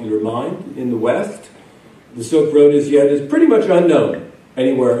popular mind in the West. The Silk Road is pretty much unknown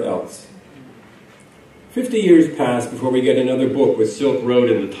anywhere else. 50 years pass before we get another book with Silk Road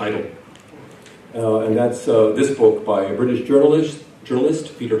in the title. And that's this book by a British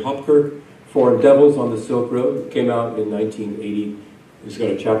journalist Peter Hopkirk, Foreign Devils on the Silk Road. It came out in 1980. There's got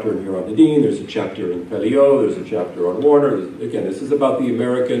a chapter in here on Hedin, there's a chapter in Pelliot, there's a chapter on Warner. Again, this is about the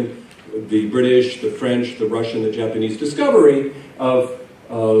American, the British, the French, the Russian, the Japanese discovery of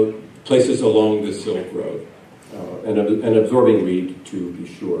places along the Silk Road. An absorbing read, to be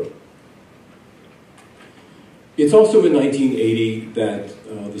sure. It's also in 1980 that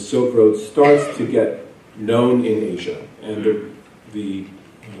the Silk Road starts to get known in Asia. And the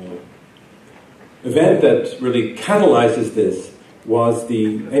event that really catalyzes this was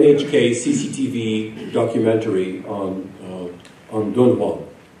the NHK CCTV documentary on Dunhuang,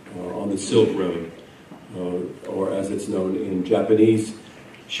 on the Silk Road, or as it's known in Japanese,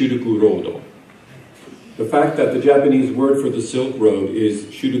 Shuduku-rodo. The fact that the Japanese word for the Silk Road is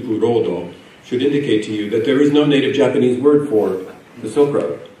Shuduku-rodo should indicate to you that there is no native Japanese word for the Silk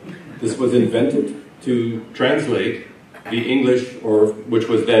Road. This was invented to translate the English, which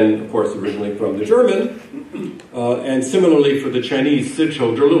was then, of course, originally from the German, and similarly for the Chinese,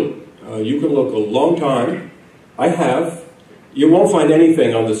 Sichou Zhilu. You can look a long time. I have. You won't find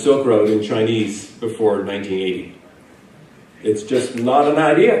anything on the Silk Road in Chinese before 1980. It's just not an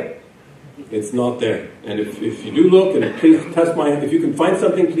idea. It's not there. And if you do look, and please test if you can find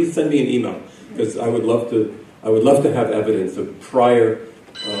something, please send me an email, because I would love to have evidence of prior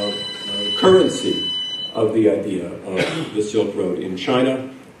currency of the idea of the Silk Road in China.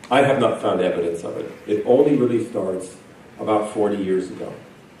 I have not found evidence of it. It only really starts about 40 years ago.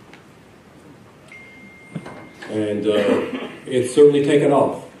 And it's certainly taken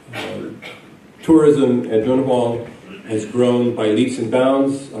off. Tourism at Dunhuang has grown by leaps and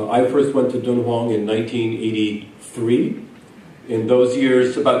bounds. I first went to Dunhuang in 1983. In those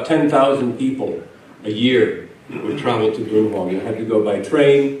years, about 10,000 people a year would travel to Dunhuang. You had to go by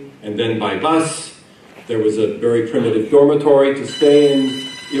train and then by bus. There was a very primitive dormitory to stay in.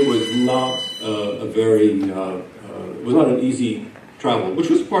 It was not it was not an easy travel, which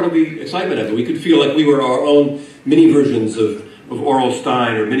was part of the excitement of it. We could feel like we were our own mini versions of Oral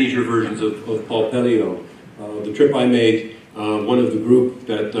Stein or miniature versions of Paul Pelliot. The trip I made, one of the group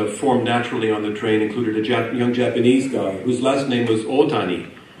that formed naturally on the train included a young Japanese guy whose last name was Otani.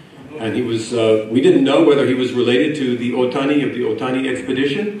 And he was, we didn't know whether he was related to the Otani of the Otani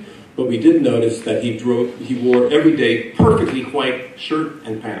expedition, but we did notice that he wore every day perfectly white shirt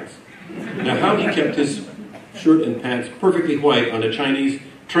and pants. Now, how he kept his shirt and pants perfectly white on a Chinese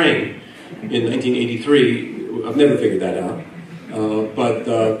train in 1983, I've never figured that out. But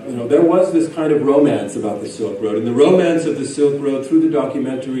you know, there was this kind of romance about the Silk Road, and the romance of the Silk Road through the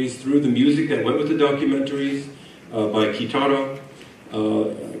documentaries, through the music that went with the documentaries by Kitaro,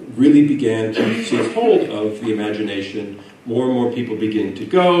 really began to seize hold of the imagination. More and more people begin to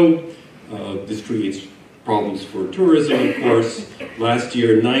go. This creates problems for tourism, of course. Last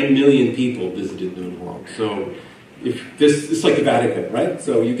year, 9 million people visited Dunhuang. So it's like the Vatican, right?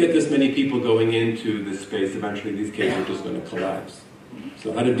 So you get this many people going into this space, eventually these caves are just going to collapse.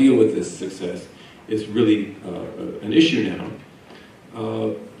 So how to deal with this success is really an issue now.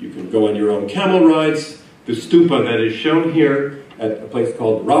 You can go on your own camel rides. The stupa that is shown here at a place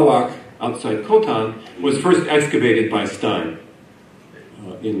called Rawak outside Khotan was first excavated by Stein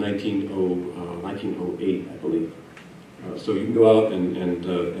in 1908, I believe. So you can go out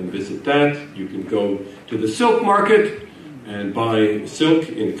and visit that. You can go to the silk market and buy silk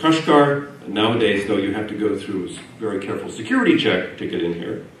in Kashgar. Nowadays, though, you have to go through a very careful security check to get in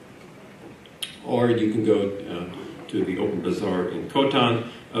here. Or you can go to the open bazaar in Khotan.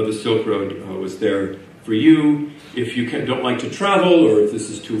 The Silk Road was there for you. If you don't like to travel, or if this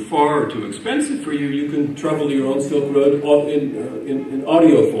is too far or too expensive for you, you can travel your own Silk Road in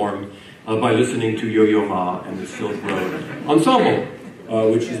audio form by listening to Yo-Yo Ma and the Silk Road Ensemble,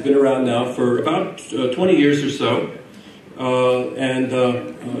 which has been around now for about 20 years or so. You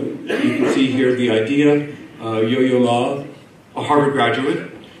can see here the idea. Yo-Yo Ma, a Harvard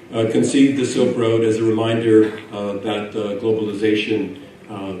graduate, conceived the Silk Road as a reminder that globalization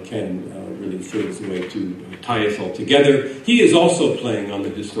can really serve as a way to tie us all together. He is also playing on the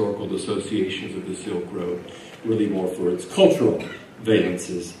historical associations of the Silk Road, really more for its cultural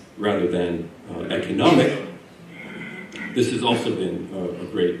valences rather than economic. This has also been a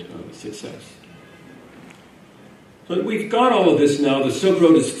great success. So we've got all of this now. The Silk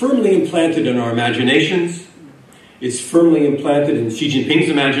Road is firmly implanted in our imaginations. It's firmly implanted in Xi Jinping's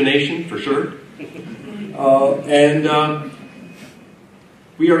imagination, for sure.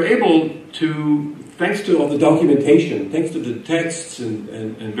 We are able to, thanks to all the documentation, thanks to the texts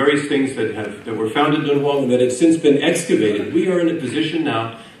and various things that were found in Dunhuang and that have since been excavated, we are in a position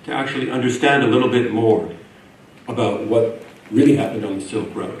now to actually understand a little bit more about what really happened on the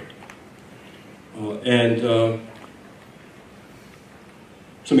Silk Road.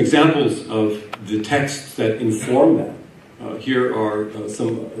 Some examples of the texts that inform that. Here are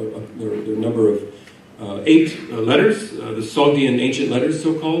there are a number of 8 letters, the Sogdian ancient letters,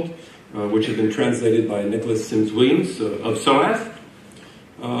 so-called, which have been translated by Nicholas Sims Williams of Saith.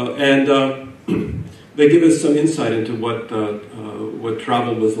 They give us some insight into what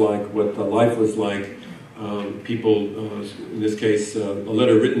travel was like, what life was like. People, in this case, a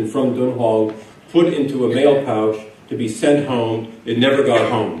letter written from Dunhuang, put into a mail pouch to be sent home. It never got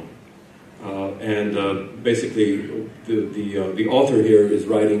home. Basically, the author here is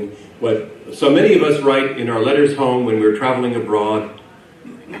writing what so many of us write in our letters home when we're traveling abroad: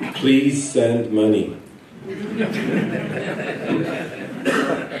 please send money.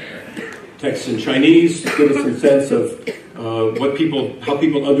 Texts in Chinese give us some sense of how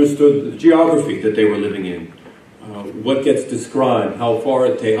people understood the geography that they were living in, what gets described, how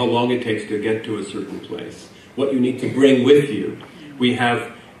long it takes to get to a certain place, what you need to bring with you. We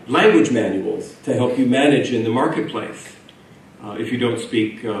have language manuals to help you manage in the marketplace if you don't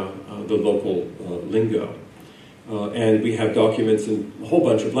speak the local lingo. And we have documents in a whole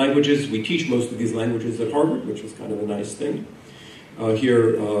bunch of languages. We teach most of these languages at Harvard, which is kind of a nice thing.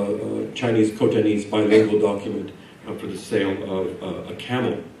 Here, Chinese Khotanese bilingual document for the sale of a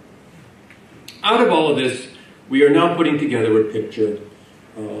camel. Out of all of this, we are now putting together a picture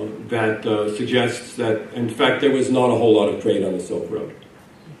that suggests that, in fact, there was not a whole lot of trade on the Silk Road.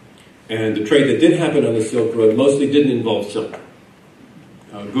 And the trade that did happen on the Silk Road mostly didn't involve silk.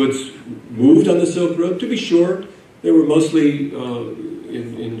 Goods moved on the Silk Road, to be sure. They were mostly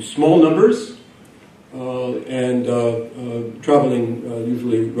in small numbers and traveling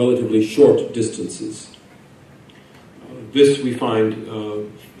usually relatively short distances. This we find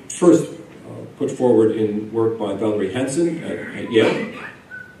first put forward in work by Valerie Hansen at Yale.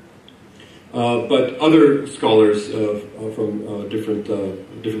 But other scholars from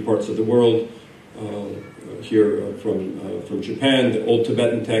different parts of the world, here from Japan, the old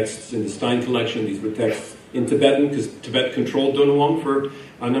Tibetan texts in the Stein collection. These were texts in Tibetan because Tibet controlled Dunhuang for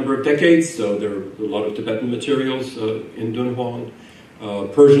a number of decades, so there are a lot of Tibetan materials in Dunhuang.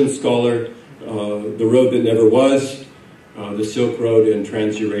 Persian scholar, The Road That Never Was, The Silk Road and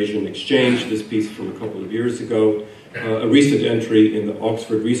Trans-Eurasian Exchange, this piece from a couple of years ago, a recent entry in the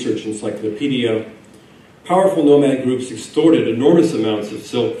Oxford Research Encyclopedia. Powerful nomad groups extorted enormous amounts of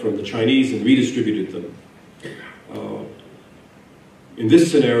silk from the Chinese and redistributed them. In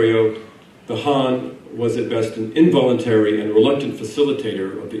this scenario, the Han was at best an involuntary and reluctant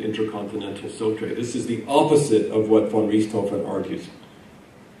facilitator of the intercontinental silk trade. This is the opposite of what von Richthofen argues.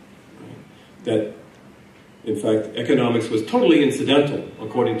 That, in fact, economics was totally incidental,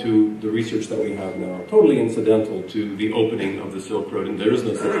 according to the research that we have now, totally incidental to the opening of the Silk Road, and there is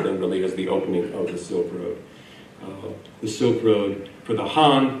no such thing really as the opening of the Silk Road. The Silk Road for the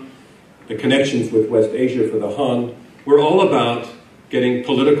Han, the connections with West Asia for the Han, were all about getting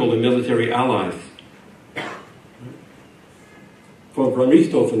political and military allies. For von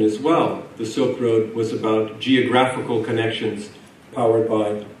Richthofen as well, the Silk Road was about geographical connections powered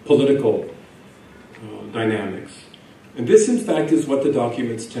by political dynamics. And this, in fact, is what the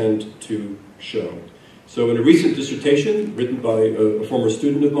documents tend to show. So in a recent dissertation written by a former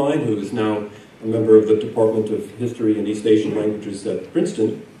student of mine who is now a member of the Department of History and East Asian Languages at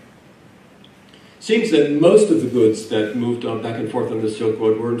Princeton, seems that most of the goods that moved on back and forth on the Silk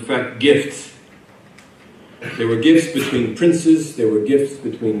Road were in fact gifts. They were gifts between princes, they were gifts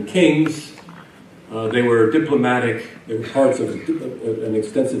between kings, they were diplomatic, they were parts of an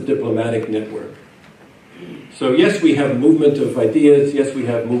extensive diplomatic network. So yes, we have movement of ideas, yes, we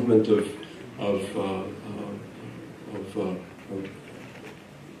have movement of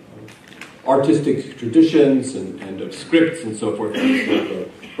artistic traditions and of scripts and so forth,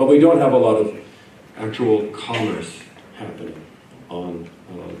 but we don't have a lot of actual commerce happening on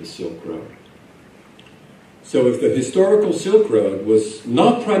the Silk Road. So if the historical Silk Road was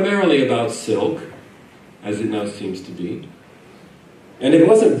not primarily about silk, as it now seems to be, and it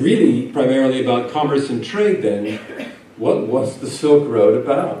wasn't really primarily about commerce and trade then, what was the Silk Road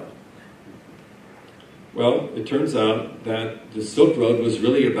about? Well, it turns out that the Silk Road was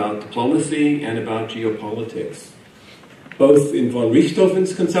really about diplomacy and about geopolitics, both in von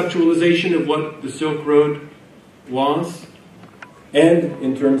Richthofen's conceptualization of what the Silk Road was, and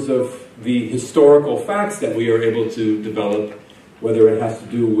in terms of the historical facts that we are able to develop, whether it has to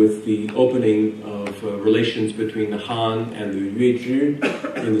do with the opening of relations between the Han and the Yuezhi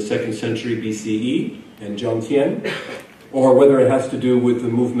in the 2nd century BCE and Zhangtian, or whether it has to do with the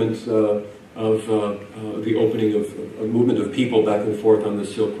movement of the opening of a movement of people back and forth on the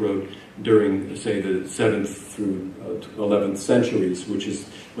Silk Road during, say, the 7th through 11th centuries, which is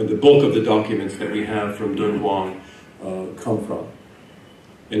when the bulk of the documents that we have from Dunhuang come from.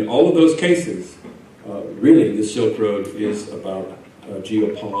 In all of those cases, really the Silk Road is about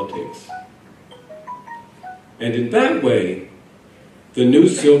geopolitics. And in that way, the new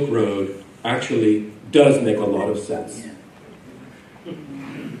Silk Road actually does make a lot of sense.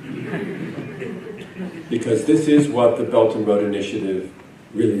 Because this is what the Belt and Road Initiative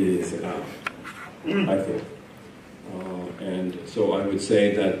really is about, I think. And so I would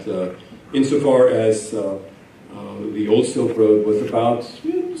say that insofar as the old Silk Road was about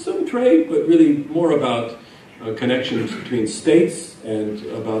some trade, but really more about connections between states and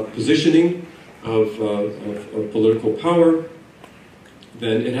about positioning of political power,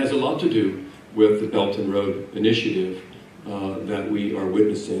 then it has a lot to do with the Belt and Road Initiative that we are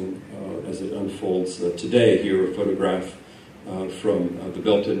witnessing as it unfolds today. Here, a photograph from the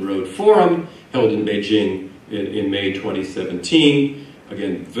Belt and Road Forum held in Beijing in May 2017.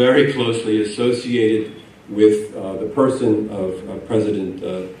 Again, very closely associated with the person of President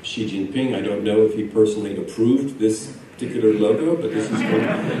Xi Jinping. I don't know if he personally approved this particular logo, but this is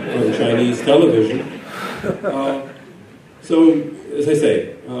from Chinese television. So, as I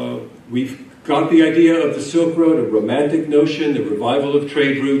say, we've got the idea of the Silk Road, a romantic notion, the revival of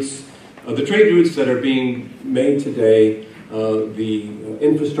trade routes. The trade routes that are being made today, the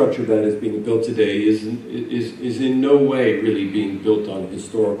infrastructure that is being built today is in no way really being built on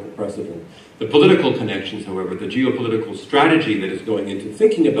historical precedent. The political connections, however, the geopolitical strategy that is going into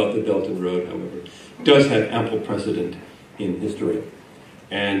thinking about the Belt and Road, however, does have ample precedent in history.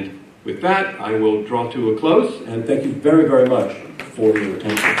 And with that, I will draw to a close, and thank you very, very much for your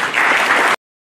attention.